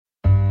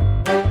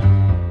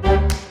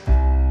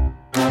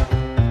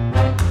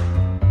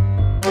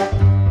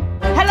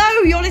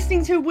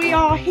to We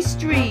Are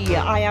History.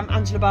 I am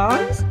Angela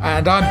Barnes.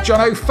 And I'm John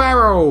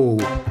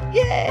O'Farrell.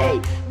 Yay!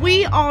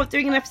 We are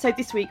doing an episode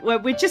this week where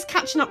we're just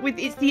catching up with,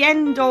 it's the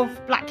end of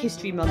Black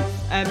History Month.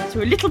 So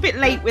we're a little bit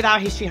late with our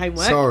history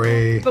homework.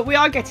 Sorry. But we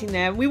are getting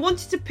there. We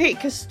wanted to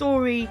pick a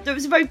story that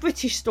was a very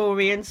British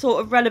story and sort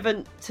of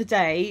relevant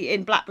today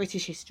in Black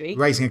British history.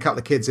 Raising a couple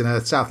of kids in a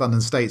South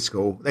London state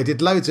school. They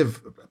did loads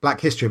of Black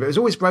history, but it was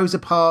always Rosa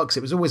Parks.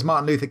 It was always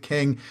Martin Luther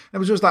King. It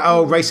was always like,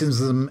 oh,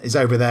 racism is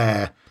over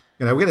there.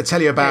 You know, we're going to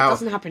tell you about... It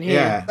doesn't happen here.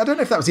 Yeah. I don't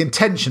know if that was the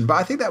intention, but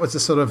I think that was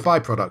the sort of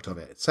byproduct of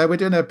it. So we're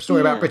doing a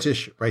story about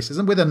British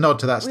racism with a nod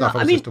to that stuff I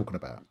was just talking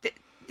about.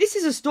 This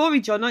is a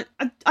story, John,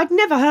 I'd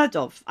never heard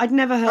of. I'd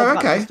never heard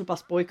about the Bristol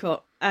Bus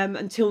Boycott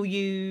until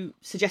you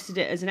suggested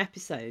it as an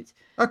episode.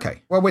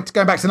 Okay. Well, we're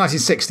going back to the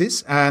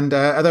 1960s. And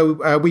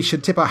although we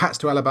should tip our hats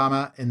to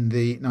Alabama in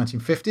the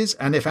 1950s.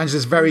 And if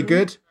Angela's very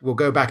good, we'll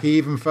go back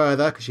even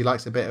further because she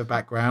likes a bit of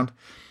background.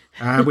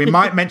 We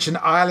might mention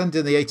Ireland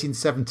in the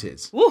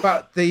 1870s. Oof.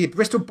 But the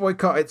Bristol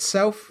boycott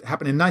itself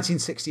happened in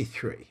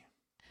 1963.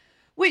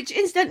 Which,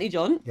 incidentally,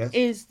 John, Yes.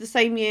 is the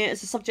same year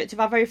as the subject of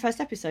our very first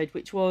episode,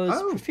 which was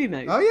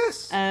Profumo. Oh,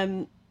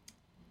 yes.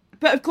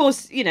 But, of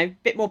course, you know, a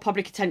bit more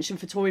public attention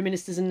for Tory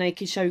ministers and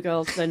naked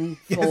showgirls than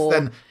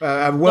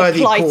for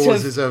worthy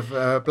causes of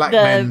black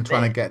men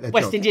trying to get their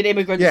West job. Indian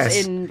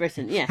immigrants in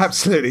Britain. Yes.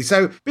 Absolutely.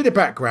 So, bit of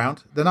background.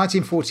 The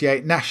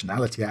 1948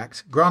 Nationality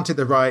Act granted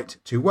the right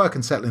to work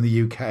and settle in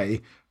the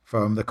UK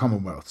from the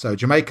Commonwealth. So,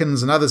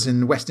 Jamaicans and others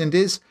in West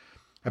Indies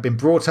had been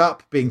brought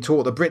up being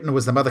taught that Britain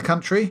was the mother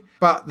country.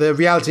 But the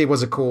reality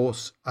was, of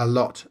course, a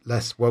lot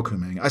less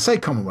welcoming. I say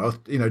Commonwealth,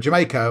 you know,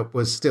 Jamaica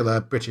was still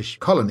a British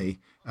colony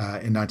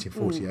in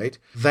 1948.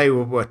 They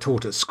were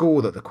taught at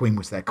school that the Queen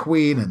was their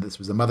queen and this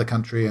was the mother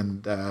country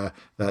and that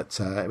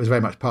it was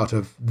very much part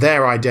of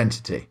their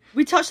identity.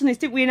 We touched on this,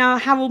 didn't we, in our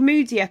Harold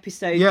Moody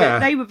episode? Yeah. That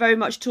they were very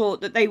much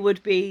taught that they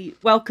would be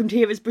welcomed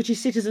here as British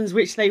citizens,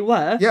 which they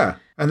were. Yeah.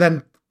 And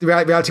then the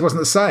reality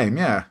wasn't the same.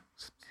 Yeah.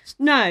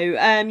 No,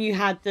 you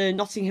had the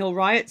Notting Hill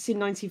riots in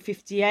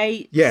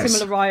 1958, Yes.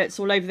 similar riots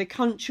all over the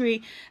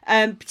country.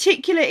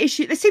 Particular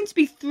issue, there seem to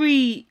be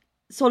three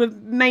sort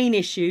of main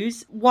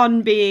issues,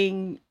 one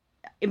being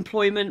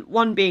employment,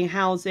 one being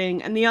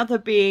housing, and the other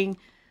being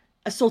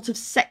a sort of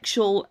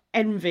sexual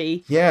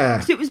envy. Yeah.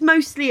 Because it was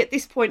mostly at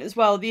this point as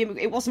well,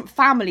 it wasn't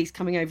families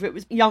coming over, it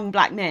was young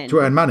black men.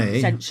 To earn money,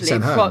 essentially, to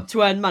send home.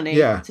 to earn money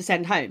Yeah. to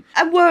send home.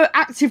 And were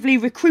actively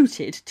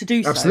recruited to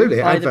do so Absolutely.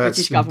 by the Adverts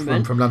British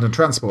government. from London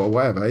Transport or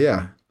whatever,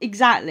 yeah.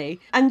 Exactly.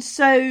 And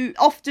so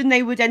often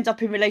they would end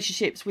up in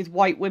relationships with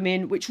white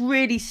women, which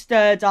really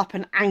stirred up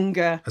an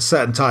anger A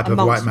certain type of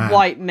amongst white man.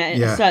 white men,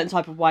 Yeah. a certain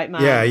type of white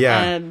man. Yeah,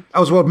 yeah.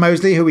 Oswald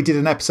Mosley, who we did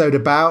an episode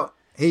about,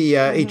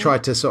 he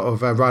tried to sort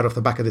of ride off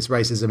the back of this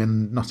racism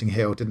in Notting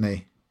Hill, didn't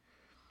he?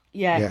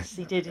 Yes,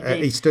 he did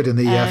indeed. He stood in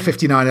the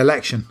 59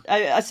 election.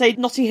 I say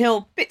Notting Hill,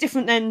 a bit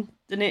different then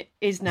than it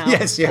is now.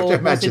 Yes, you have to or was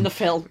imagine. in the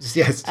film.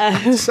 Yes,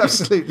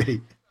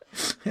 absolutely.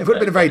 It would have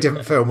been a very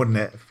different film, wouldn't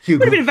it?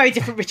 Would have been a very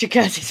different Richard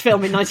Curtis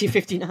film in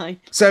 1959.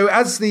 So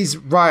as these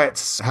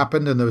riots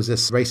happened and there was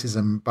this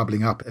racism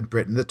bubbling up in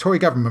Britain, the Tory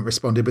government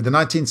responded with the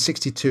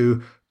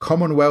 1962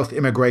 Commonwealth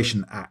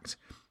Immigration Act.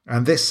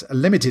 And this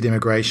limited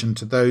immigration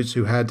to those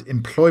who had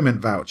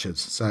employment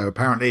vouchers. So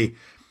apparently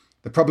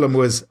the problem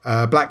was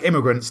black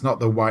immigrants, not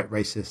the white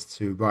racists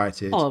who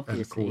rioted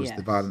and caused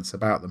the violence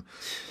about them.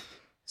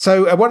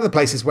 So one of the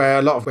places where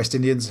a lot of West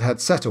Indians had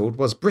settled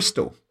was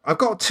Bristol. I've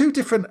got two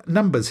different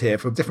numbers here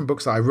from different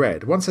books that I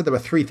read. One said there were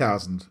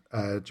 3,000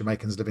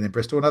 Jamaicans living in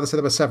Bristol. Another said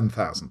there were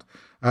 7,000.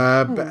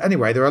 But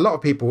anyway, there are a lot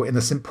of people in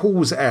the St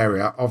Paul's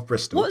area of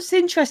Bristol. What's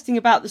interesting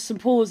about the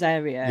St Paul's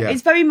area,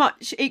 it's very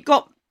much, it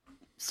got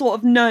sort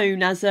of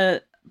known as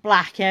a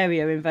black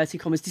area,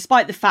 inverted commas,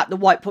 despite the fact the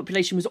white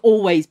population was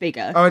always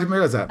bigger. Oh, I didn't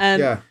realise that.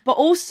 Yeah. But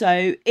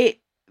also,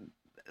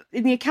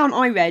 in the account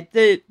I read,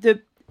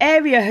 the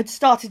area had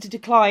started to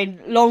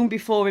decline long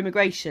before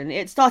immigration.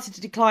 It started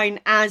to decline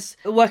as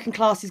the working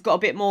classes got a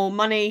bit more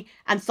money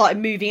and started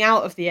moving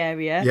out of the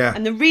area. Yeah.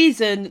 And the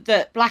reason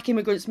that black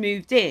immigrants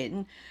moved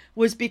in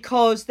was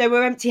because there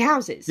were empty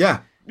houses. Yeah.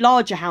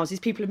 Larger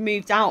houses people had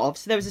moved out of.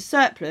 So there was a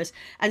surplus.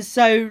 And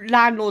so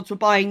landlords were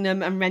buying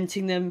them and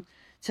renting them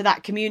to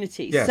that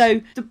community. Yes.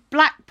 So the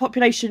black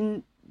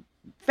population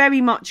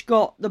very much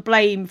got the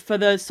blame for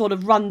the sort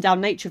of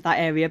rundown nature of that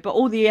area, but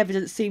all the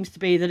evidence seems to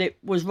be that it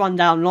was run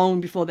down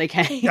long before they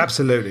came.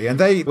 Absolutely. And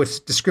they were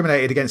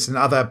discriminated against in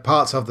other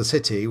parts of the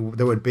city.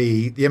 There would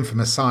be the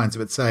infamous signs that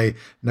would say,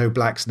 no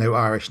blacks, no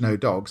Irish, no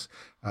dogs,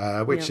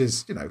 which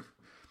is, you know,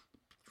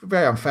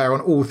 very unfair on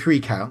all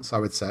three counts, I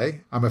would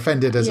say. I'm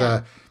offended as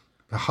a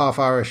half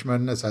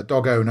Irishman, as a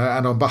dog owner,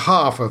 and on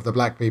behalf of the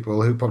black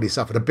people who probably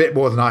suffered a bit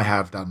more than I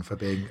have done for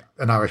being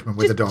an Irishman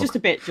with a dog. Just a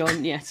bit,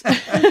 John, yes.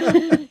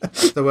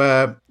 There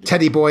were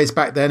teddy boys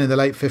back then in the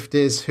late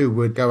 50s who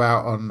would go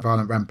out on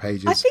violent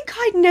rampages. I think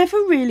I'd never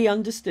really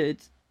understood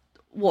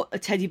what a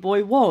teddy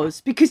boy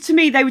was, because to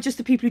me they were just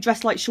the people who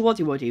dressed like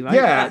Shawaddy-Waddy,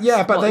 right?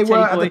 Yeah, but they were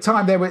at the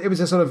time. It was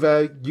a sort of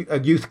a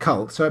youth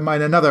cult. So in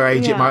another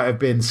age it might have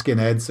been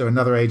skinheads, or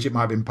another age it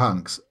might have been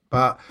punks.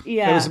 But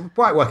there was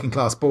white working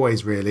class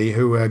boys, really,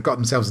 who got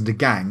themselves into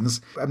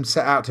gangs and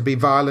set out to be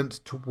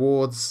violent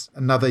towards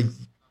another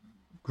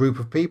group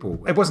of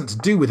people. It wasn't to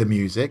do with the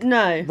music.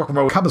 No. Rock and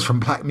roll comes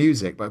from black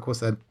music, but of course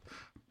they're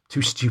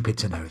too stupid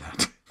to know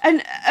that.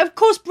 And of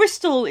course,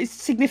 Bristol is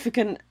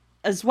significant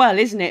as well,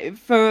 isn't it?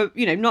 For,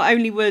 not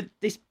only were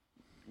this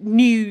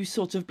new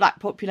sort of black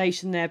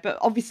population there, but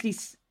obviously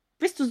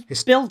Bristol's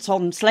built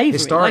on slavery.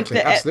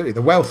 Historically, absolutely.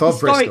 The wealth of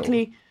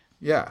Bristol.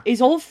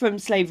 Is all from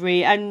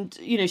slavery, and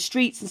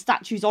streets and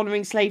statues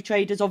honouring slave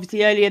traders.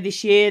 Obviously, earlier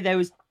this year there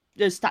was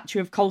the statue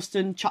of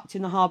Colston chucked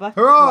in the harbour.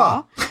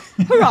 Hurrah!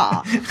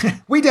 Hurrah!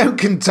 We don't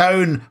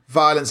condone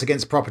violence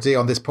against property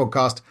on this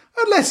podcast,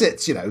 unless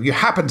it's you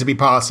happen to be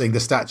passing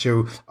the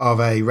statue of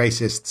a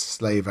racist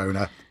slave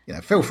owner.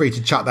 Feel free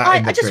to chuck that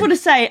in the I just want to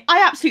say,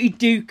 I absolutely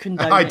do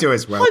condone it. I do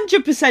as well.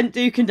 100%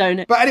 do condone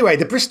it. But anyway,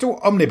 the Bristol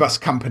Omnibus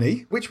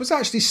Company, which was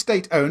actually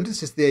state-owned,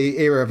 this is the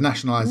era of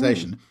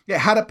nationalisation, it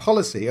had a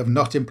policy of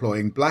not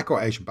employing black or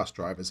Asian bus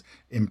drivers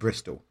in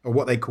Bristol, or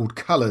what they called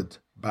coloured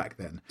back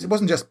then. It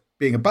wasn't just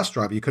being a bus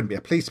driver. You couldn't be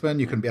a policeman,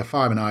 you couldn't be a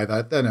fireman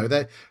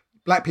either.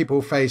 Black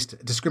people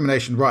faced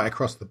discrimination right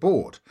across the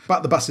board,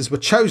 but the buses were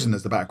chosen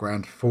as the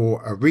background for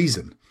a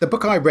reason. The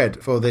book I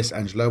read for this,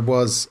 Angela,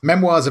 was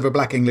Memoirs of a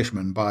Black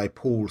Englishman by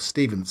Paul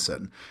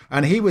Stevenson,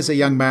 and he was a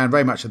young man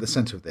very much at the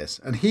centre of this,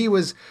 and he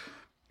was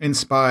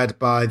inspired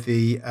by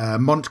the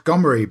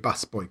Montgomery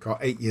bus boycott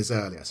 8 years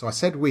earlier. So I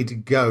said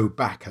we'd go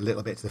back a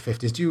little bit to the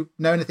 50s. Do you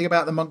know anything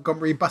about the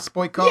Montgomery bus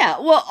boycott? Yeah,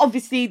 well,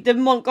 obviously the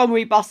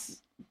Montgomery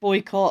bus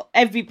boycott,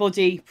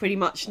 everybody pretty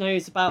much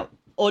knows about,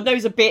 or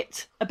knows a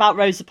bit about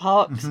Rosa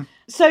Parks. Mm-hmm.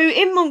 So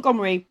in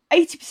Montgomery,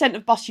 80%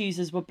 of bus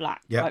users were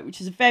black, right, which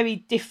is a very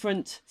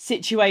different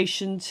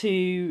situation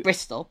to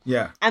Bristol.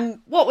 Yeah. And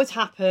what would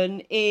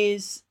happen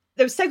is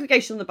there was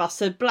segregation on the bus,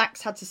 so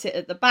blacks had to sit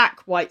at the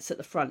back, whites at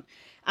the front.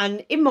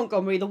 And in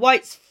Montgomery, the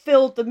whites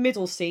filled the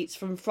middle seats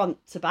from front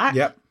to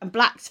back, and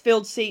blacks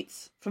filled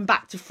seats from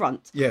back to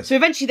front. Yes. So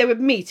eventually they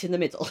would meet in the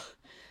middle.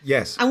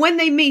 Yes. And when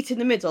they meet in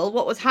the middle,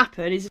 what would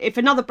happen is if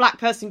another black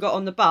person got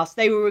on the bus,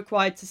 they were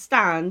required to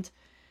stand.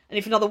 And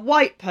if another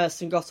white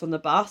person got on the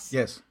bus,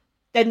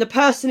 then the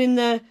person in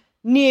the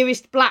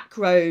nearest black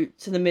row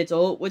to the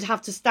middle would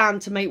have to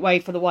stand to make way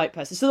for the white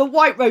person. So the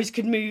white rows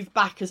could move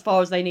back as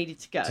far as they needed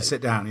to go. To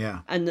sit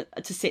down, And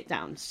to sit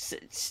down.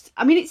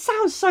 I mean, it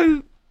sounds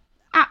so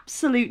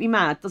absolutely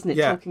mad, doesn't it,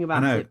 talking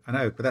about it? I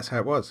know, but that's how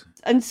it was.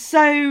 And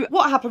so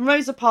what happened,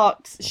 Rosa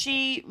Parks,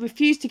 she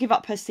refused to give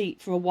up her seat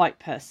for a white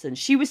person.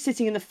 She was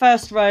sitting in the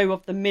first row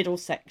of the middle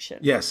section.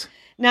 Yes.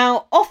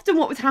 Now, often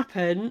what would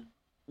happen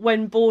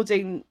when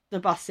boarding the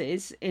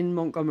buses in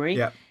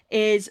Montgomery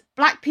is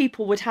black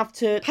people would have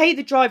to pay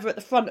the driver at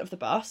the front of the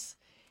bus,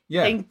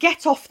 then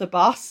get off the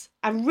bus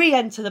and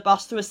re-enter the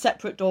bus through a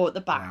separate door at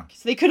the back. Wow.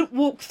 So they couldn't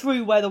walk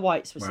through where the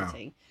whites were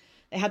sitting.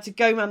 They had to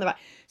go around the back.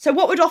 So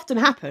what would often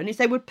happen is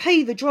they would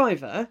pay the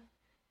driver,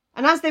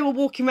 and as they were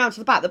walking around to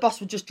the back, the bus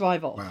would just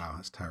drive off. Wow,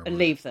 that's terrible. And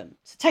leave them.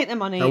 So take their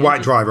money. A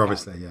white driver,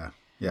 obviously,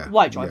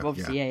 White driver,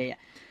 obviously, yeah.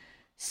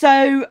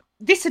 So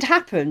this had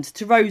happened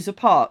to Rosa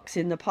Parks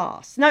in the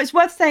past. Now, it's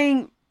worth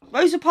saying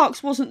Rosa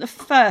Parks wasn't the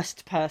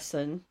first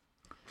person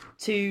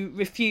to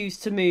refuse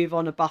to move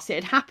on a bus. It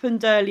had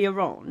happened earlier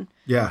on.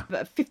 Yeah.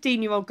 But a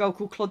 15-year-old girl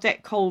called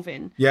Claudette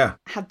Colvin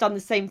had done the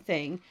same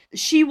thing.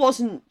 She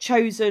wasn't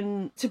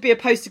chosen to be a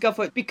poster girl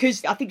for it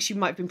because I think she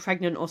might have been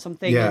pregnant or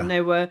something. Yeah. And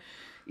they were,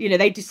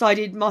 they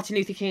decided, Martin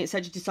Luther King,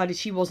 etc., decided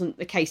she wasn't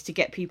the case to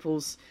get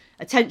people's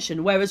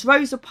attention. Whereas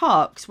Rosa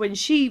Parks, when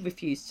she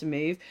refused to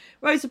move,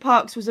 Rosa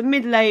Parks was a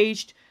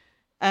middle-aged,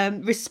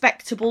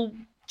 respectable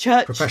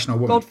church, professional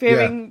woman.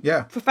 God-fearing,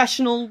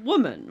 professional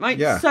woman, right?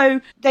 Yeah. So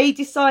they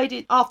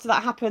decided after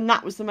that happened,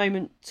 that was the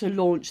moment to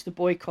launch the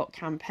boycott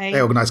campaign.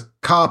 They organised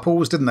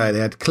carpools, didn't they? They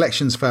had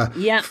collections for...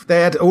 Yeah.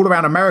 They had all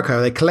around America,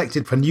 they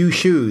collected for new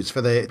shoes for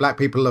the black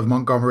people of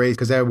Montgomery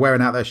because they were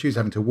wearing out their shoes,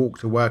 having to walk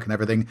to work and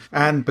everything.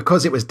 And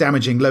because it was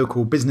damaging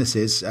local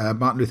businesses,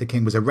 Martin Luther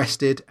King was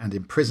arrested and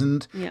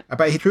imprisoned. Yeah.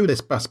 But through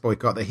this bus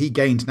boycott, that he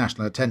gained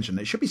national attention.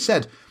 It should be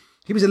said...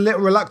 He was a little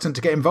reluctant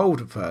to get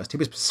involved at first. He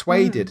was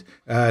persuaded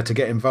to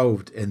get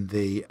involved in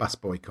the bus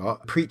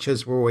boycott.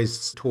 Preachers were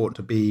always taught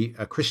to be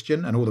a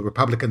Christian, and all the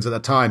Republicans at the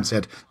time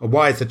said,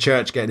 why is the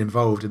church getting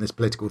involved in this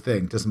political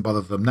thing? It doesn't bother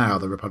them now,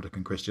 the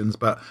Republican Christians,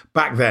 but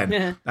back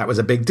then that was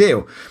a big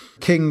deal.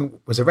 King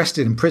was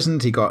arrested,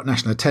 imprisoned, he got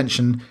national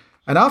attention.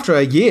 And after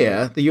a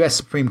year, the US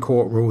Supreme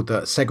Court ruled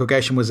that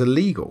segregation was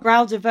illegal.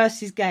 Browder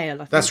versus Gale, I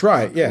think. That's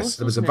right, yes.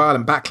 There was a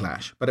violent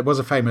backlash, but it was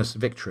a famous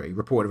victory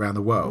reported around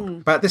the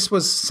world. But this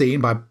was seen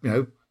by,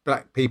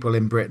 black people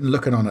in Britain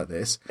looking on at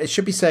this. It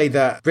should be said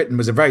that Britain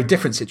was a very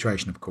different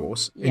situation, of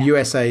course. In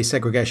USA,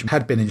 segregation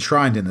had been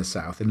enshrined in the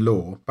South in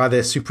law by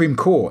the Supreme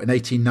Court in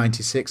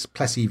 1896,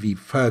 Plessy v.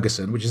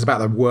 Ferguson, which is about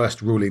the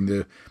worst ruling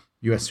the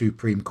US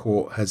Supreme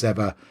Court has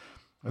ever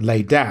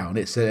laid down.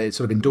 It sort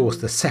of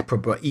endorsed the separate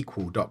but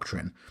equal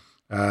doctrine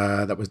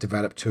that was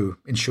developed to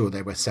ensure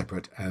they were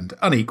separate and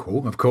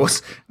unequal, of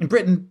course. In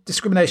Britain,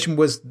 discrimination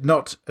was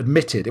not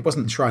admitted. It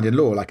wasn't enshrined in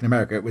law like in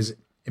America. It was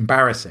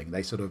embarrassing.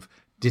 They sort of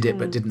did it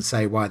but didn't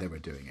say why they were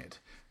doing it,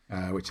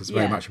 which is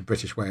very much a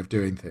British way of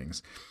doing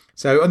things.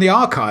 So on the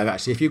archive,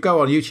 actually, if you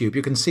go on YouTube,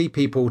 you can see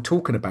people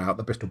talking about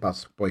the Bristol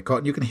Bus Boycott,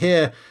 and you can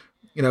hear,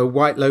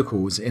 white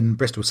locals in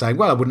Bristol saying,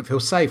 well, I wouldn't feel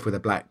safe with a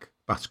black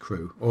bus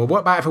crew. Or what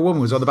about if a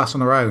woman was on the bus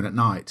on her own at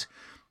night?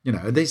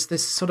 There's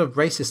this sort of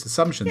racist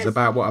assumptions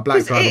about what a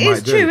black driver might do. It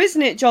is true,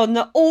 isn't it, John,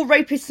 that all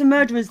rapists and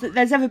murderers that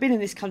there's ever been in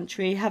this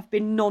country have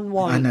been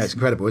non-white. I know, it's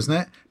incredible, isn't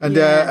it? And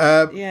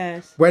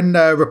yes. When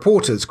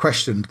reporters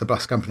questioned the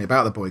bus company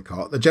about the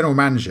boycott, the general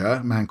manager,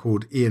 a man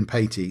called Ian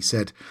Patey,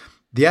 said,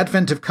 the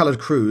advent of coloured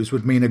crews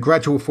would mean a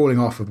gradual falling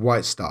off of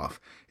white staff.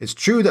 It's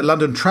true that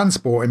London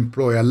Transport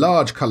employ a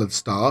large coloured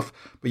staff,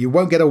 but you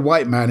won't get a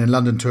white man in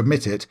London to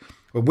admit it.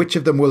 But which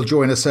of them will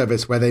join a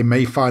service where they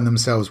may find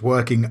themselves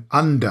working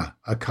under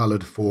a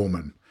coloured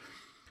foreman?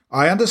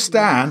 I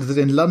understand that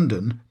in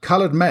London,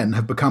 coloured men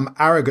have become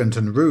arrogant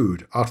and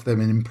rude after they've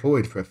been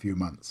employed for a few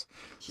months.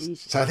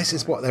 So this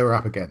is what they were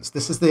up against.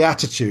 This is the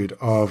attitude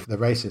of the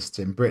racists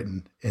in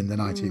Britain in the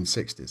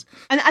 1960s.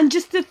 And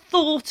just the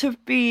thought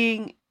of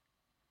being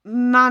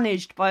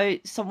managed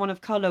by someone of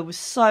colour was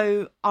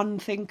so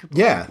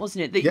unthinkable,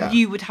 wasn't it? That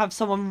you would have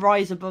someone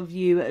rise above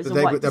you as a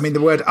white... I mean,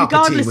 the word uppity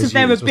regardless was of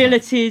their used,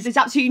 abilities, there's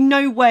absolutely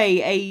no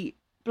way a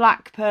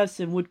black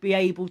person would be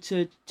able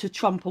to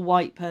trump a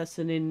white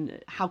person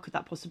in... How could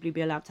that possibly be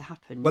allowed to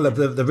happen? Well,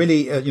 the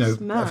really,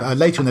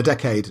 later in the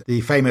decade,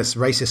 the famous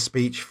racist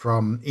speech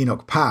from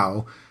Enoch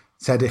Powell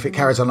said, if it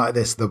carries on like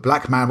this, the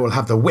black man will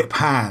have the whip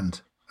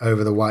hand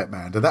over the white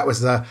man. And that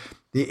was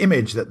the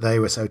image that they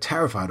were so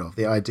terrified of,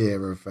 the idea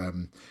of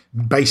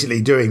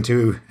basically doing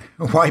to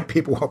white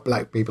people what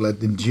black people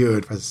had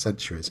endured for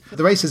centuries.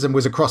 The racism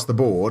was across the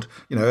board.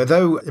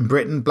 Although in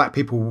Britain, black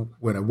people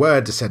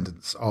were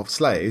descendants of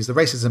slaves, the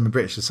racism in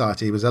British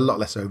society was a lot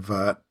less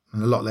overt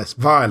and a lot less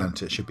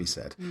violent, it should be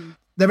said.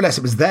 Nevertheless,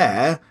 it was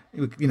there.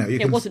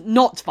 It wasn't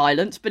not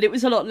violent, but it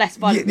was a lot less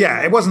violent.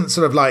 Yeah, it wasn't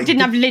sort of like... It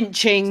didn't have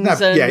lynchings.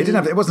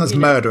 It wasn't as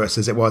murderous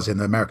as it was in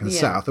the American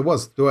South. There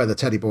were the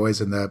teddy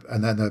boys and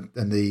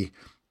the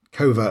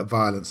covert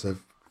violence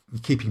of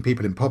keeping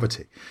people in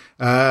poverty.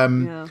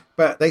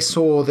 But they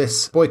saw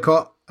this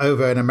boycott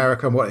over in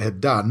America and what it had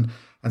done.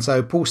 And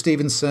so Paul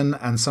Stevenson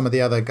and some of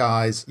the other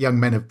guys, young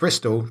men of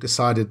Bristol,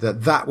 decided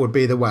that would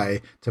be the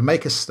way to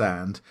make a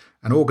stand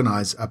and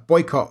organise a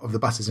boycott of the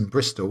buses in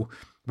Bristol,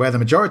 where the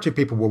majority of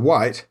people were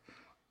white,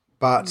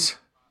 but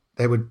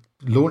they would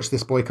launch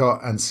this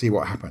boycott and see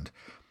what happened.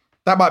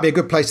 That might be a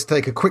good place to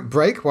take a quick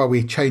break while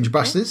we change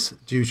buses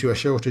due to a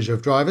shortage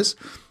of drivers.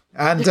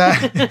 And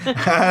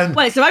well,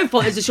 it's their own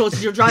fault there's a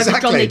shortage of drivers,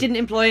 exactly. John. They didn't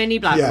employ any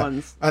black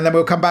ones. And then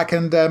we'll come back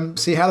and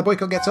see how the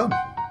boycott gets on.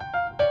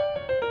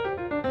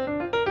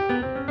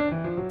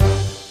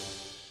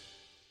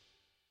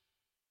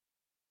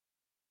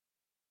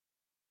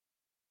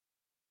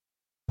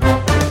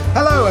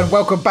 Hello and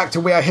welcome back to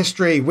We Are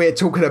History. We're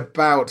talking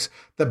about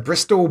the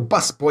Bristol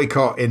Bus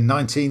Boycott in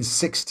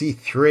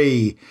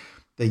 1963,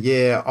 the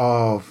year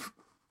of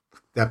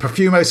the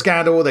Profumo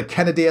scandal, the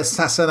Kennedy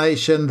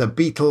assassination, the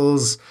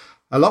Beatles.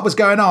 A lot was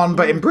going on,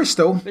 but in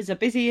Bristol... It was a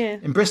busy year.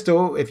 In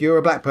Bristol, if you were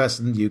a black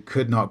person, you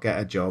could not get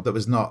a job that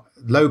was not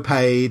low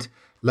paid,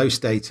 low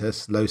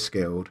status, low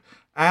skilled.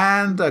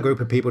 And a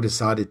group of people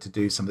decided to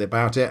do something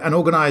about it and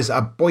organise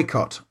a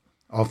boycott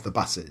of the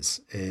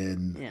buses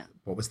in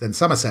what was then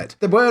Somerset.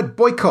 The word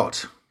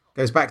boycott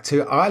goes back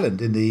to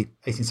Ireland in the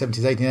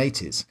 1870s,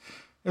 1880s.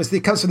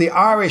 It comes from the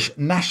Irish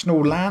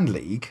National Land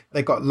League.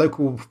 They got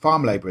local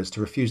farm labourers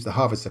to refuse to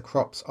harvest the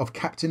crops of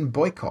Captain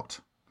Boycott.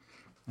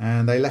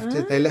 And they left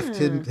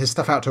his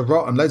stuff out to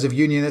rot, and loads of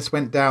unionists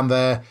went down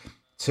there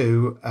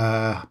to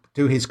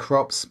do his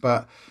crops.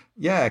 But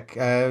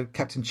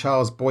Captain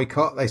Charles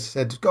Boycott, they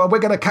said, God, we're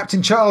going to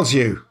Captain Charles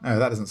you. Oh,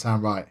 that doesn't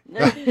sound right.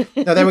 No,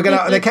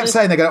 they kept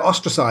saying they're going to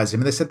ostracise him.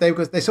 And they said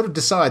they sort of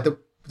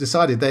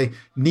decided they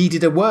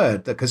needed a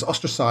word, because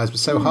ostracise was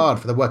so hard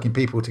for the working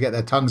people to get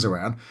their tongues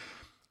around.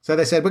 So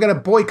they said, we're going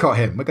to boycott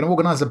him. We're going to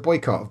organise a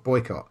boycott of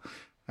boycott.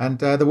 And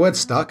the word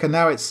stuck, and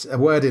now it's a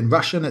word in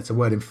Russian, it's a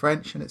word in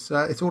French, and it's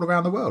all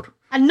around the world.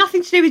 And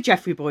nothing to do with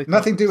Geoffrey Boycott.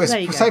 Nothing to do with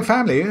the same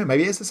family.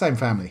 Maybe it's the same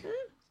family.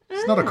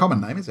 It's not a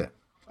common name, is it?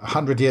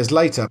 100 years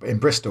later in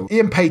Bristol,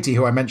 Ian Patey,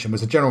 who I mentioned,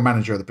 was the general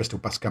manager of the Bristol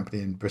Bus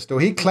Company in Bristol.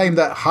 He claimed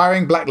that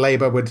hiring black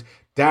labour would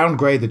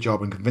downgrade the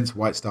job and convince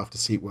white staff to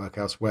seek work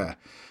elsewhere.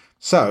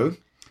 So,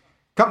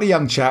 a couple of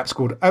young chaps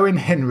called Owen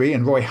Henry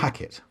and Roy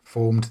Hackett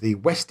formed the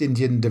West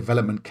Indian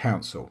Development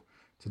Council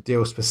to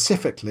deal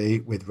specifically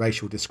with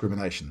racial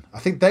discrimination. I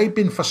think they'd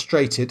been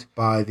frustrated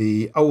by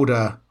the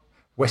older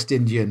West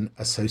Indian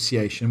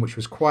Association, which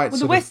was quite...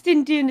 Well, the West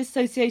Indian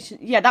Association,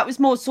 that was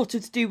more sort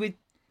of to do with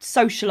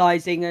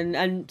socialising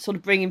and sort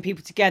of bringing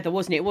people together,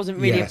 wasn't it? It wasn't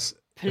really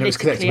politically it was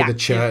connected with the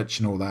church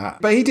and all that.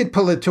 But he did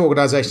pull the two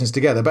organisations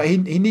together, but he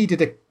needed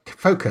a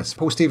focus.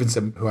 Paul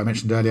Stevenson, who I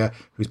mentioned earlier,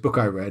 whose book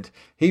I read,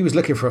 he was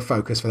looking for a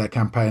focus for their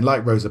campaign,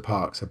 like Rosa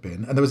Parks had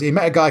been. And he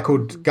met a guy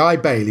called Guy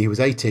Bailey, who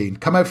was 18,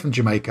 come over from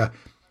Jamaica,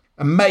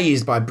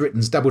 amazed by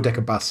Britain's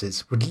double-decker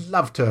buses, would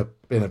love to have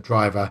been a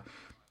driver,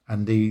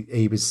 And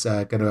he was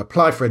going to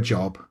apply for a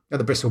job at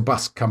the Bristol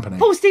Bus Company.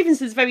 Paul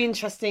Stevenson's a very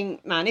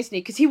interesting man, isn't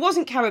he? Because he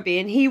wasn't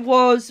Caribbean. He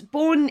was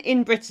born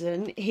in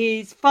Britain.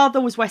 His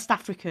father was West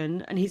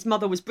African and his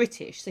mother was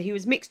British. So he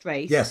was mixed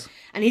race. Yes.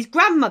 And his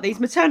grandmother, his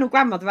maternal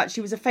grandmother,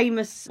 actually was a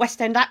famous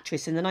West End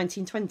actress in the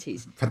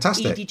 1920s.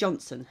 Fantastic. Edie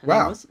Johnson.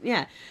 Wow. Was.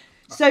 Yeah.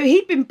 So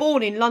he'd been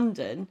born in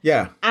London.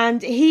 Yeah.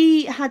 And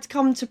he had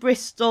come to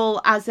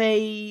Bristol as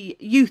a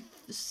youth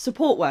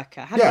support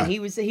worker, hadn't he?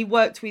 He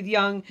worked with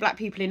young black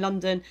people in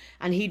London,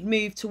 and he'd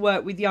moved to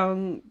work with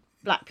young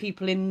black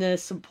people in the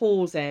St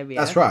Paul's area.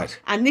 That's right.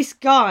 And this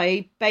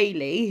guy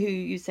Bailey, who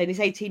you say this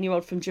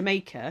 18-year-old from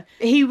Jamaica,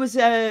 he was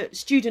a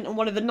student on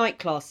one of the night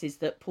classes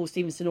that Paul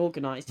Stevenson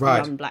organised for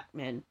young black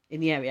men in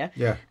the area.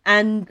 Yeah.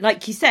 And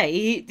like you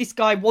say, this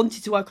guy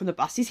wanted to work on the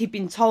buses. He'd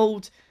been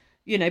told,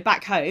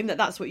 back home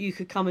that's what you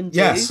could come and do.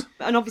 Yes.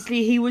 And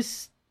obviously he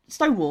was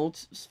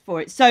stonewalled for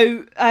it.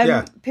 So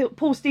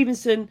Paul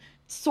Stevenson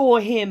saw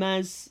him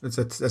as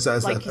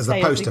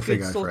a poster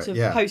figure for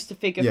it. Poster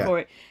figure for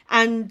it.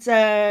 And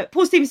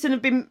Paul Stevenson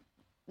had been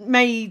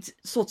made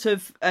sort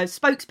of a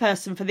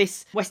spokesperson for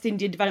this West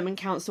Indian Development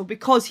Council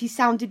because he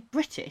sounded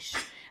British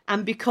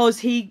and because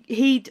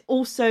he'd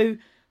also,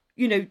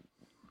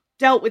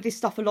 dealt with this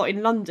stuff a lot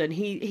in London.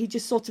 He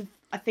just sort of,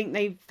 I think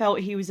they felt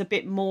he was a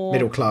bit more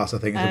middle class, I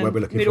think is the word we're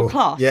looking middle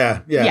for. Class.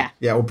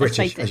 Yeah, or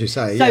British, as you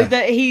say. So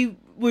that he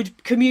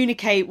would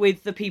communicate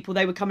with the people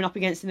they were coming up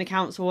against in the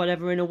council or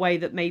whatever in a way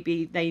that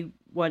maybe they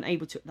weren't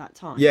able to at that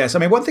time. Yes, I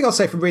mean, one thing I'll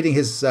say from reading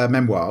his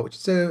memoir, which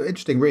is an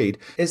interesting read,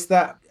 is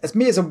that as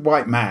a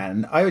white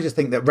man, I always just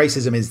think that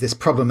racism is this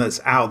problem that's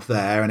out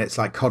there and it's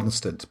like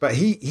constant. But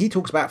he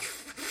talks about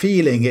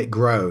feeling it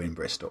grow in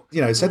Bristol.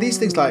 So these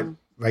things like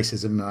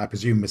racism, and I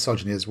presume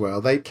misogyny as well,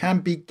 they can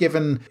be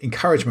given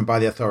encouragement by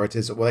the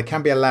authorities, or they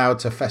can be allowed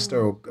to fester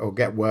or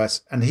get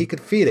worse, and he could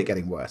feel it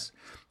getting worse.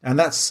 And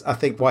that's, I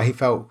think, why he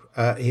felt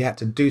he had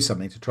to do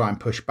something to try and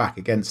push back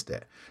against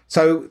it.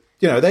 So,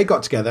 they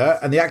got together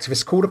and the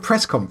activists called a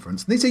press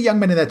conference. And these are young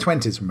men in their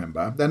 20s,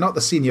 remember? They're not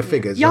the senior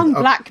figures. Young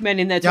black men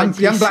in their 20s.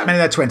 Young black men in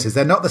their 20s.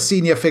 They're not the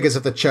senior figures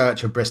of the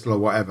Church of Bristol or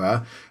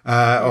whatever,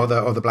 or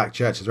the black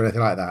churches or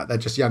anything like that. They're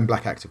just young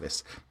black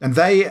activists. And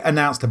they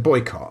announced a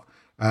boycott.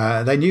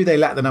 They knew they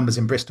lacked the numbers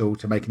in Bristol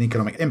to make an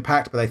economic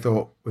impact, but they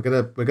thought, we're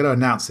gonna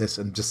announce this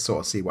and just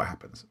sort of see what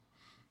happens.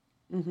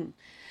 Mm-hmm.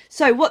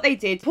 So what they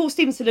did, Paul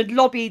Stevenson had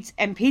lobbied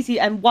MPs,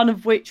 and one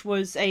of which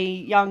was a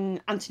young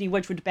Anthony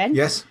Wedgwood Benn.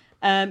 Yes.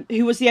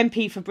 Who was the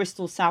MP for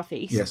Bristol South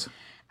East. Yes.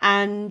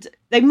 And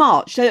they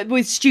marched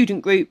with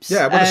student groups.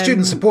 Yeah, well, the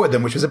students supported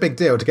them, which was a big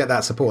deal to get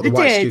that support, the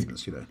white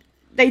students,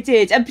 They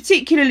did, and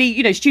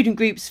particularly, student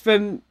groups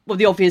from,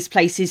 the obvious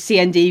places,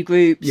 CND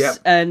groups.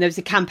 Yep. There was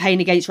a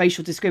campaign against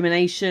racial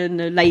discrimination,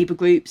 Labour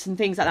groups and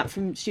things like that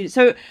from students.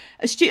 So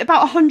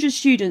about 100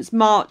 students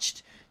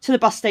marched to the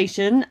bus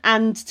station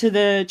and to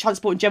the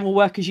Transport and General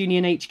Workers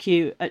Union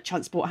HQ at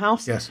Transport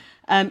House. Yes.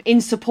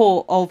 In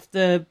support of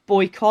the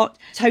boycott.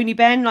 Tony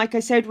Benn, like I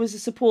said, was a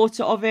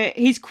supporter of it.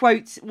 His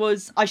quote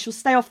was, "I shall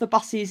stay off the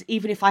buses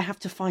even if I have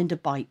to find a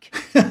bike."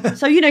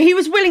 So, he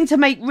was willing to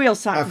make real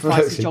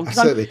sacrifices, John.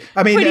 Absolutely.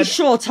 I'm pretty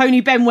sure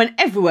Tony Benn went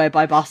everywhere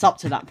by bus up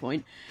to that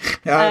point.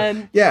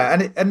 And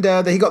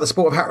he got the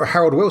support of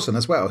Harold Wilson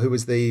as well, who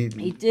was the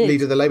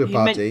leader of the Labour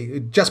Party,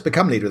 who'd just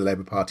become leader of the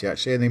Labour Party,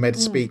 actually, and he made a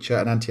speech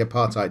at an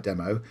anti-apartheid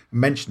demo,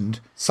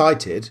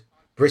 cited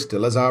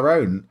Bristol as our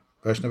own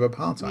version of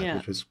apartheid,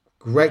 which was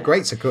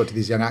great support to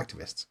these young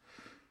activists.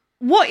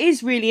 What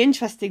is really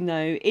interesting,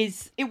 though,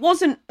 is it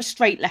wasn't a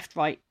straight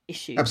left-right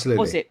issue, absolutely,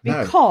 was it?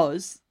 No.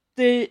 Because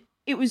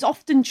it was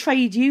often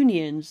trade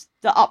unions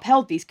that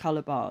upheld these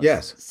colour bars.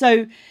 Yes.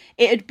 So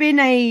it had been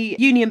a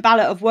union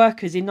ballot of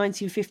workers in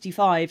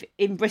 1955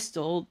 in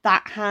Bristol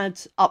that had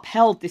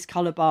upheld this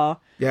colour bar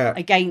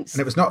against...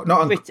 And it was not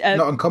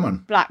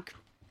uncommon. Black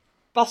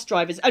bus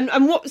drivers.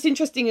 And what was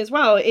interesting as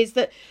well is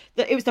that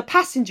it was the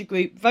passenger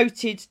group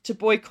voted to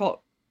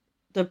boycott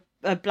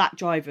the black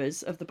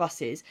drivers of the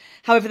buses.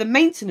 However, the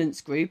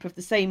maintenance group of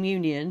the same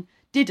union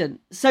didn't.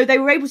 So they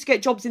were able to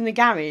get jobs in the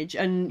garage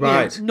and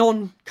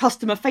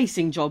non-customer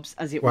facing jobs,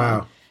 as it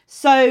were.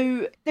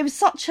 So there was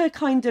such a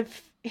kind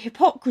of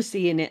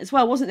hypocrisy in it as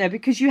well, wasn't there?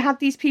 Because you had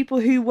these people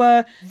who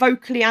were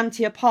vocally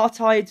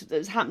anti-apartheid that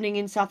was happening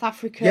in South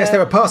Africa. Yes, they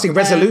were passing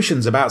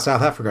resolutions about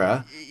South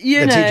Africa.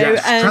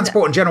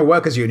 Transport and General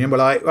Workers Union were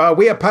like,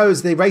 we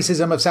oppose the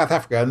racism of South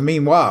Africa. And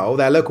meanwhile,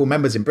 their local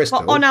members in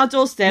Bristol... But on our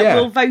doorstep,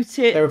 we'll vote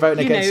it, they were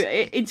voting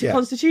against, into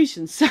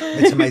constitution. So,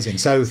 it's amazing.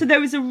 So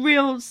there was a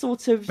real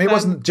sort of... it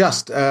wasn't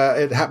just...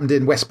 it happened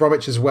in West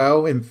Bromwich as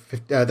well.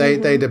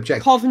 They'd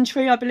objected...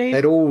 Coventry, I believe.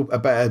 They'd all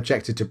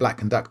objected to black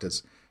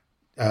conductors.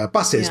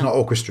 Buses, not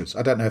orchestras.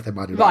 I don't know if they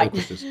might do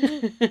orchestras.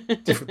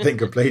 Different thing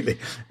completely.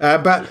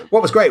 But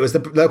what was great was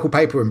the local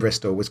paper in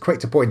Bristol was quick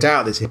to point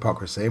out this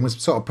hypocrisy and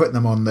was sort of putting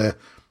them on the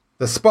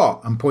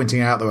spot and pointing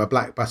out there were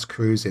black bus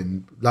crews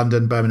in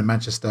London, Birmingham,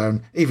 Manchester,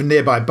 and even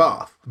nearby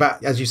Bath.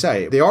 But as you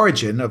say, the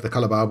origin of the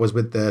colour bar was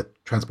with the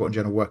Transport and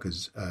General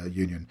Workers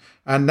Union.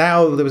 And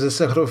now there was a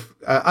sort of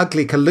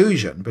ugly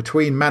collusion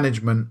between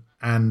management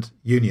and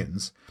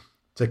unions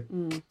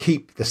to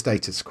keep the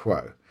status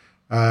quo.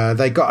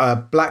 They got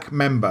a black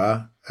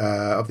member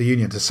of the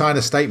union to sign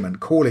a statement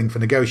calling for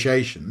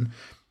negotiation,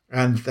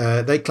 and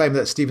they claimed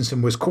that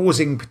Stevenson was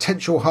causing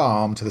potential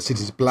harm to the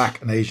city's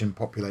black and Asian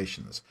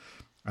populations.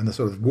 And the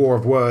sort of war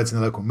of words in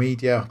the local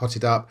media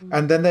hotted up.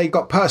 And then they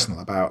got personal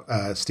about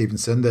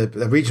Stevenson.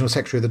 The regional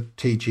secretary of the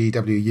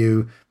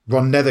TGWU,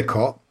 Ron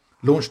Nethercott,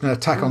 launched an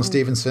attack on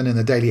Stevenson in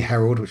the Daily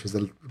Herald, which was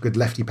a good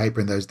lefty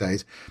paper in those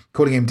days,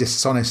 calling him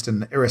dishonest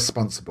and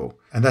irresponsible.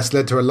 And that's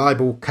led to a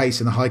libel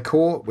case in the High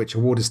Court, which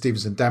awarded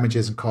Stevenson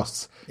damages and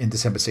costs in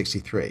December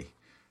 1963.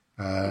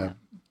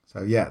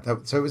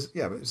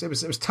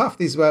 It was tough.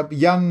 These were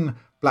young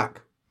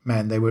black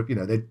men. They were,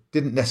 they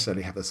didn't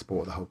necessarily have the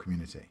support of the whole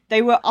community.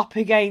 They were up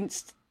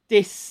against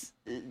this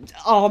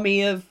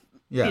army of,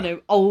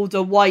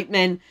 older white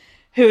men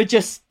who are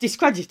just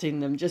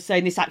discrediting them, just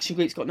saying this action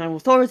group's got no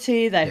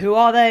authority. Who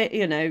are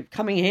they?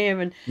 Coming here.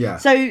 And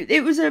so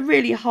it was a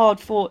really hard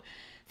fought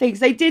things.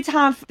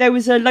 There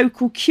was a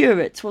local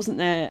curate, wasn't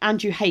there?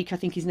 Andrew Hake, I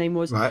think his name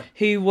was, right,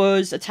 who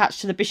was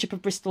attached to the Bishop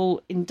of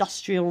Bristol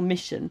Industrial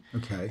Mission.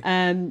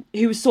 Okay.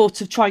 Who was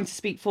sort of trying to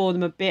speak for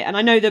them a bit. And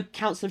I know the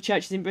Council of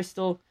Churches in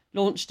Bristol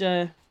launched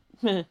a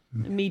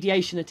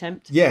mediation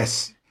attempt.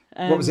 Yes.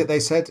 What was it they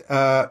said?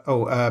 I've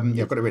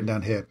got it written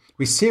down here.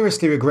 We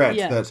seriously regret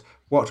that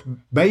what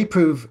may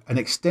prove an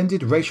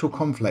extended racial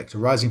conflict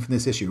arising from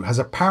this issue has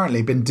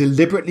apparently been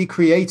deliberately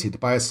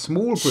created by a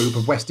small group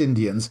of West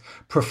Indians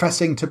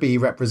professing to be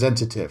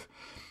representative.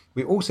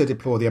 We also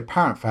deplore the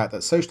apparent fact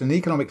that social and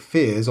economic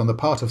fears on the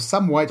part of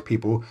some white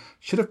people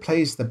should have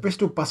placed the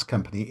Bristol Bus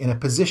Company in a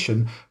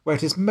position where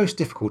it is most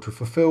difficult to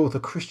fulfil the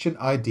Christian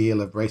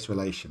ideal of race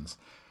relations.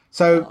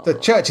 So the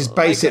church has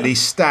basically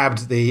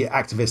stabbed the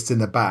activists in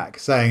the back,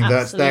 saying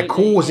that they're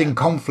causing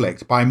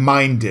conflict by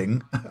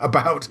minding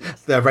about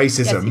their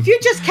racism. Yes, if you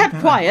just kept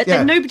quiet,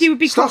 then nobody would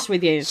be cross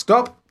with you.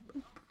 Stop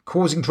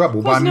causing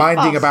trouble by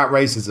minding about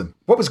racism.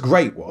 What was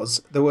great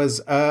was there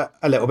was a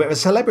little bit of a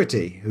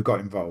celebrity who got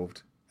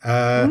involved.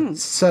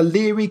 Sir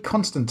Leary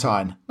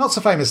Constantine. Not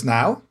so famous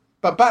now,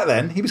 but back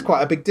then he was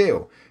quite a big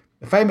deal.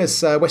 A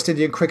famous West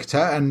Indian cricketer,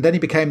 and then he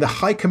became the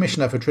High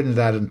Commissioner for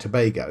Trinidad and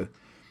Tobago.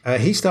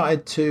 He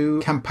started to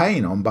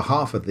campaign on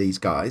behalf of these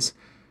guys,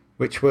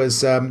 which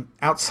was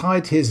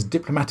outside his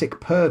diplomatic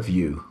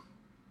purview.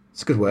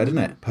 It's a good word, isn't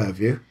it?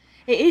 Purview.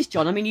 It is,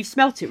 John. I mean, you've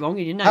spelt it wrong,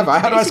 you know. Have I?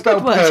 How do I spell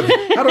purview?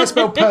 How do I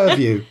spell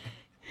purview?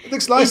 It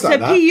looks nice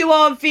like that.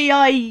 It's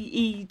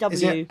Purview.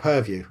 Is it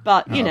purview?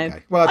 But,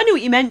 okay. Well, I knew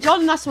what you meant, John,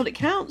 and that's what it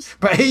counts.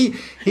 But they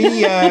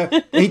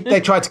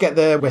tried to get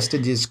the West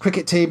Indies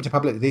cricket team to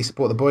publicly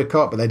support the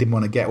boycott, but they didn't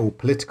want to get all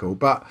political.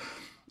 But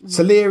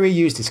Sir Leary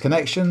used his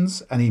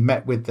connections, and he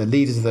met with the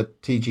leaders of the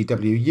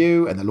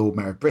TGWU and the Lord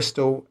Mayor of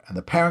Bristol and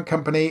the parent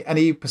company, and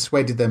he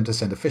persuaded them to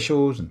send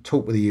officials and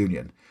talk with the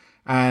union.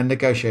 And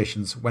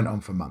negotiations went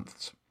on for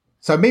months.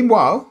 So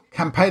meanwhile,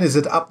 campaigners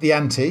had upped the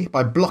ante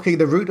by blocking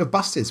the route of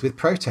buses with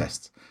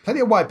protests. Plenty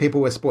of white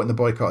people were supporting the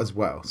boycott as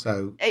well.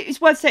 So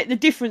it's worth saying the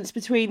difference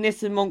between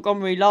this and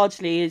Montgomery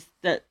largely is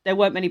that there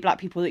weren't many black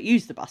people that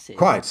used the buses.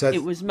 Quite. So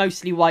it was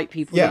mostly white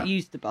people that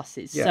used the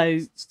buses. Yeah. So,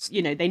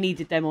 they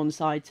needed them on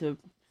side to...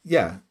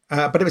 Yeah,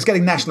 but it was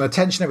getting national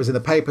attention. It was in the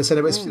papers, and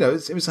it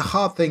was, it was a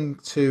hard thing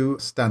to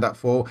stand up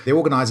for. The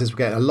organisers were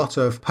getting a lot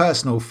of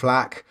personal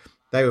flack.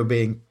 They were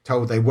being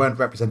told they weren't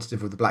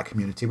representative of the black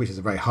community, which is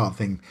a very hard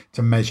thing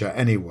to measure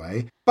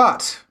anyway.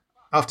 But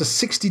after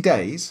 60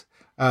 days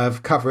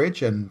of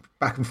coverage and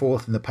back and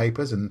forth in the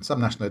papers and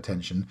some national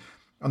attention,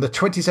 on the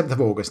 27th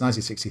of August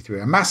 1963,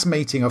 a mass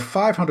meeting of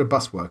 500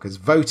 bus workers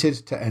voted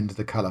to end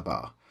the colour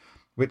bar,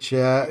 which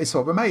is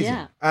sort of amazing.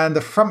 Yeah. And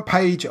the front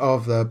page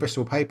of the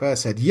Bristol paper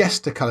said yes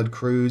to coloured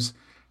crews.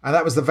 And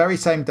that was the very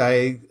same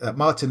day that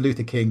Martin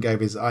Luther King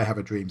gave his I Have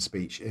a Dream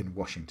speech in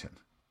Washington.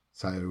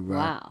 So,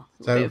 wow.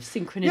 A bit of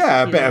synchronicity.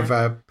 Yeah, a bit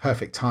of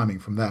perfect timing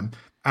from them.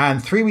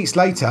 And 3 weeks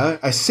later,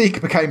 a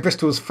Sikh became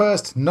Bristol's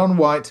first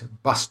non-white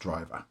bus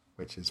driver,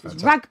 which is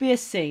fantastic. Ragbir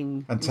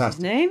Singh. Fantastic. Was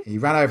his name. He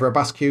ran over a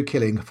bus queue,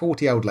 killing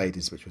 40 old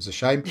ladies, which was a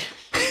shame.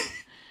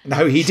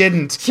 No, he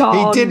didn't.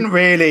 John. He didn't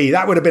really.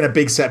 That would have been a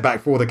big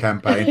setback for the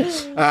campaign.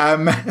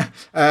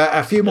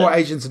 A few more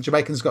Asians and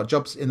Jamaicans got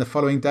jobs in the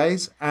following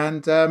days,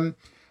 and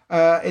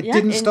it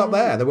didn't stop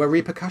there. There were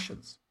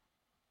repercussions.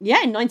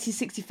 Yeah, in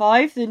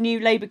 1965, the new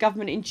Labour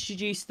government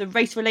introduced the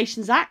Race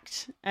Relations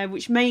Act,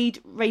 which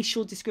made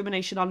racial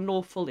discrimination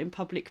unlawful in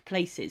public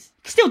places.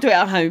 Still do it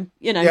at home,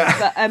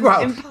 Yeah.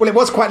 But, well, it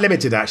was quite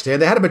limited actually,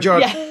 and they had a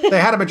majority. Yeah.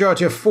 They had a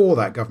majority of 4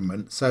 that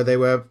government, so they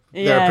were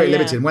pretty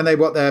limited. When they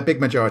got their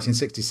big majority in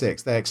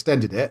 '66, they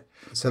extended it.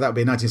 So that would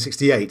be in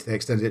 1968. They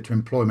extended it to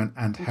employment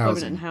and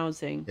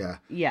housing. Yeah.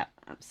 Yeah.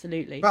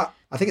 Absolutely. But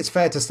I think it's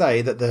fair to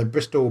say that the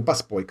Bristol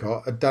Bus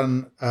Boycott had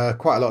done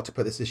quite a lot to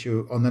put this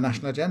issue on the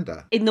national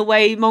agenda. In the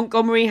way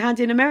Montgomery had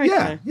in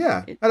America.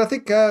 Yeah. And I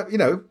think,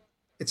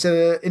 it's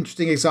an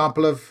interesting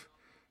example of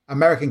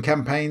American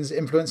campaigns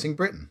influencing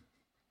Britain.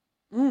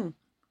 Mm.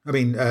 I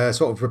mean,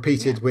 sort of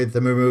repeated with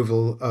the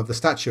removal of the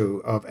statue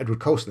of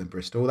Edward Colston in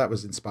Bristol. That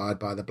was inspired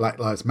by the Black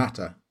Lives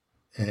Matter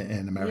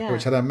in America,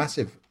 which had a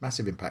massive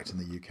impact in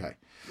the UK.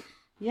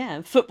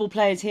 Yeah, football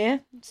players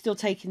here still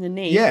taking the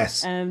knee.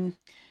 Yes.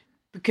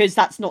 Because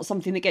that's not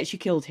something that gets you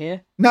killed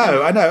here.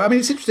 No, I know. I mean,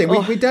 it's interesting.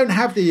 We don't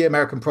have the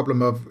American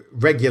problem of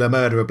regular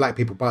murder of black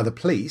people by the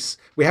police.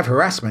 We have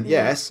harassment,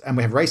 yes, and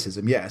we have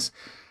racism, yes.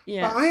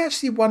 Yeah. But I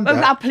actually wonder...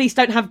 Well, our police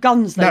don't have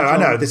guns, though, No,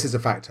 John. I know. This is a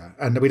factor.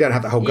 And we don't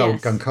have the whole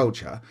gun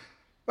culture.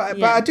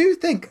 But I do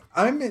think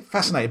I'm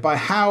fascinated by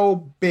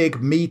how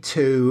big Me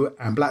Too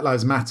and Black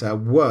Lives Matter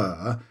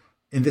were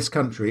in this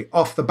country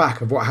off the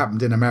back of what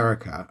happened in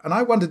America. And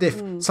I wondered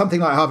if something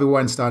like Harvey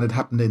Weinstein had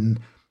happened in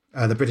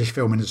the British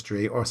film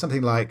industry, or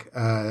something like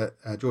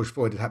George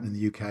Floyd had happened in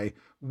the UK,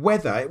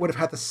 whether it would have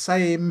had the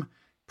same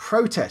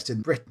protest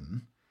in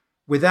Britain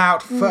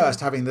without first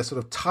having the sort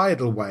of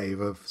tidal wave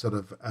of sort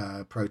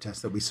of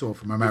protests that we saw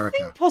from America.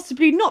 I think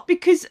possibly not,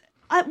 because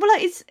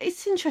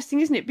it's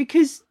interesting, isn't it?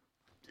 Because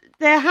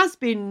there has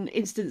been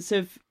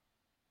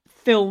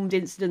filmed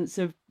incidents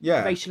of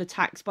racial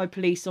attacks by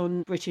police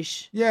on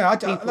British people.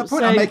 The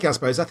point I'm making, I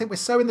suppose, I think we're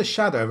so in the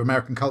shadow of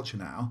American culture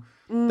now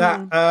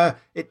that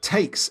it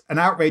takes an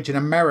outrage in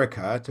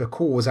America to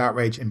cause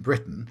outrage in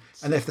Britain.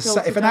 And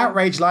if an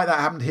outrage like that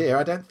happened here,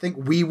 I don't think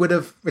we would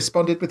have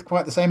responded with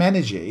quite the same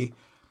energy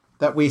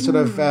that we sort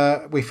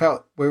of we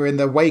felt we were in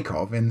the wake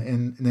of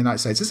in the United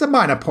States. It's a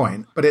minor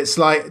point, but it's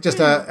like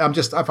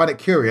I find it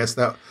curious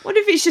that... What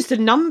if it's just a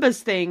numbers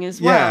thing as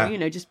well? You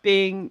know, just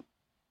being...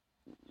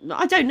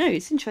 I don't know.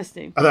 It's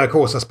interesting. Although, of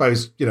course, I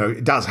suppose,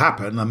 it does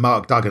happen. And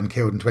Mark Duggan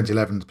killed in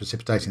 2011,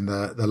 precipitating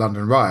the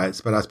London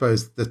riots. But I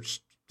suppose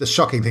the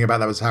shocking thing about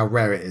that was how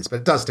rare it is. But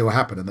it does still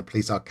happen, and the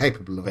police are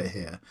capable of it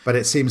here. But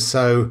it seems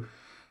so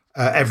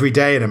every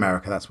day in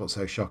America. That's what's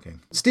so shocking.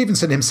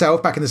 Stevenson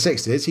himself, back in the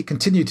 60s, he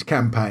continued to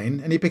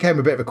campaign, and he became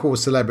a bit of a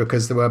cause célèbre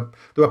because there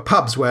were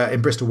pubs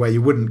in Bristol where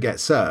you wouldn't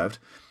get served.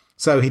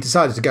 So he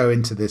decided to go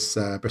into this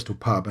Bristol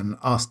pub and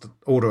asked to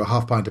order a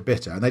half pint of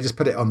bitter. And they just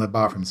put it on the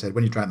bathroom and said,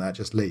 when you drank that,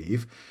 just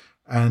leave.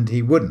 And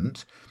he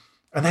wouldn't.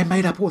 And they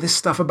made up all this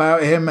stuff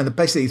about him. And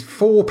basically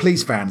 4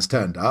 police vans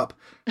turned up.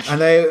 And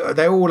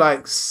they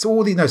all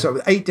sort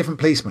of 8 different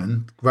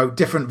policemen wrote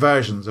different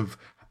versions of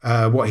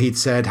what he'd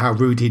said, how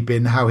rude he'd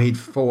been, how he'd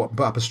fought and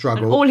put up a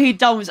struggle. And all he'd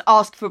done was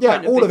ask for a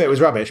pint of all bitter. of it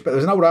was rubbish. But there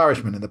was an old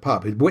Irishman in the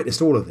pub who'd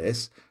witnessed all of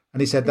this. And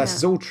he said, this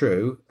is all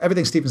true.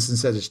 Everything Stevenson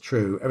says is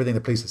true. Everything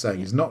the police are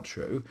saying is not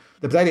true.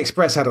 The Daily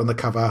Express had on the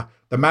cover,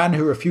 the man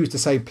who refused to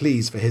say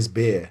please for his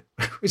beer,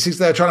 which is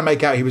they're trying to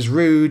make out he was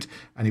rude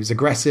and he was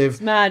aggressive.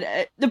 It's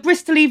mad. The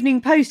Bristol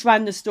Evening Post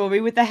ran the story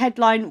with the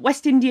headline,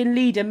 West Indian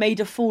leader made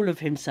a fool of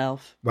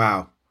himself.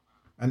 Wow.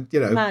 And,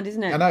 mad,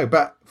 isn't it? I know.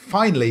 But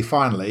finally,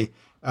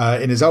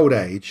 in his old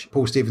age,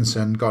 Paul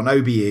Stevenson got an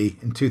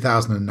OBE in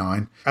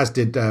 2009, as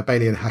did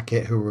Bailey and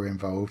Hackett, who were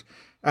involved.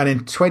 And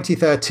in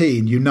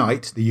 2013,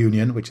 Unite, the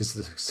union, which is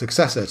the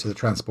successor to the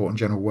Transport and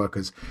General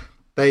Workers,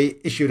 they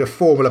issued a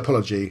formal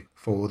apology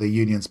for the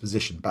union's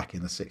position back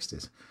in the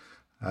 60s.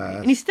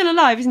 And he's still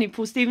alive, isn't he,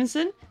 Paul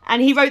Stevenson?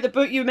 And he wrote the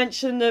book you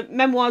mentioned, The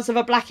Memoirs of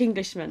a Black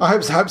Englishman. I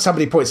hope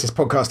somebody points this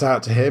podcast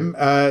out to him.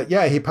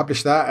 He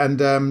published that, and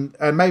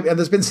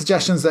there's been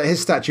suggestions that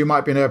his statue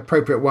might be an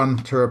appropriate one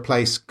to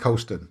replace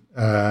Colston.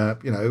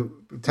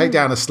 Take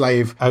down a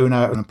slave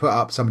owner and put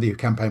up somebody who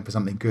campaigned for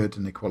something good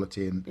and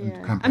equality and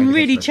campaigned and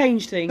really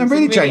change things. And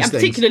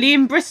particularly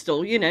in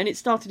Bristol, and it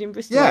started in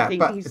Bristol. Yeah, I think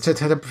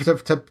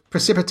but to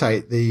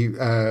precipitate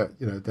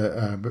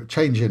the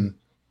change in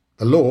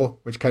the law,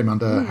 which came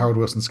under Harold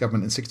Wilson's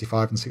government in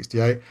 65 and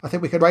 68, I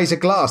think we could raise a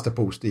glass to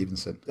Paul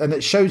Stevenson. And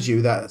it shows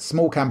you that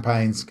small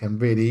campaigns can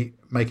really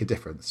make a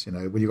difference.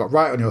 When you've got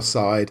right on your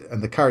side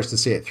and the courage to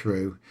see it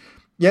through.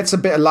 He had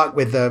some bit of luck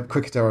with the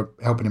cricketer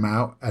helping him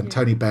out and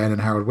Tony Benn and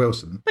Harold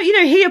Wilson. But,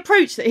 he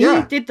approached it.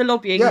 He did the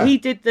lobbying. Yeah. He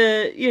did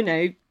the,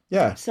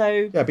 Yeah.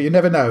 So... Yeah, but you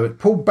never know.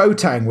 Paul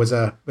Botang was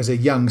a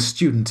young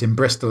student in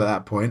Bristol at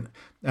that point.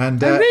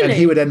 And, and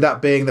he would end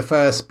up being the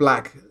first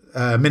black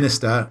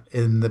minister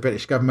in the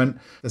British government.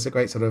 There's a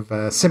great sort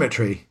of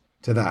symmetry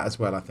to that as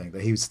well, I think.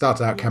 That he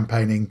started out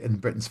campaigning in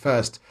Britain's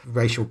first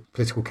racial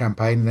political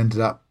campaign and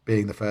ended up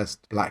being the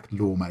first black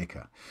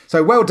lawmaker.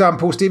 So well done,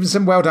 Paul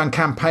Stevenson. Well done,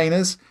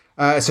 campaigners.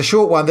 It's a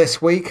short one this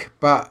week,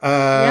 but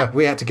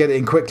we had to get it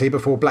in quickly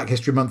before Black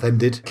History Month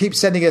ended. Keep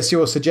sending us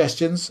your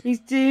suggestions. Please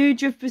do.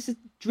 Drip us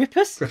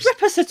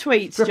a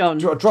tweet, John.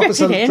 Drop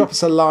us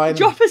a line.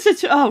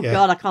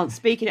 God, I can't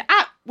speak.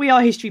 We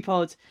Are History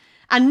Pod.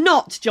 And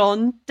not,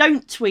 John,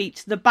 don't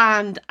tweet the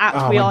band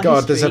at We Are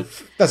History.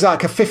 There's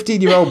like a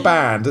 15-year-old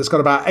band that's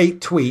got about 8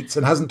 tweets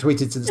and hasn't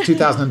tweeted since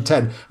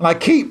 2010. And I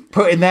keep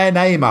putting their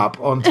name up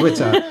on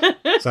Twitter.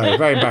 So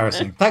very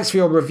embarrassing. Thanks for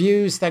your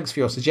reviews. Thanks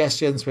for your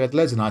suggestions. We had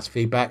loads of nice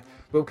feedback.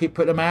 We'll keep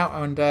putting them out.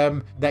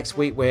 And next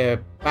week we're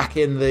back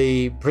in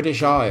the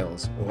British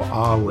Isles. Or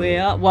are we?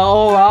 Or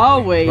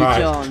are we, right.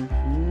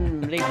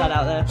 John? Leave that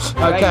out there.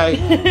 Okay.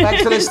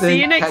 Thanks for listening.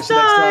 See you next Catch you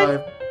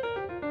next time.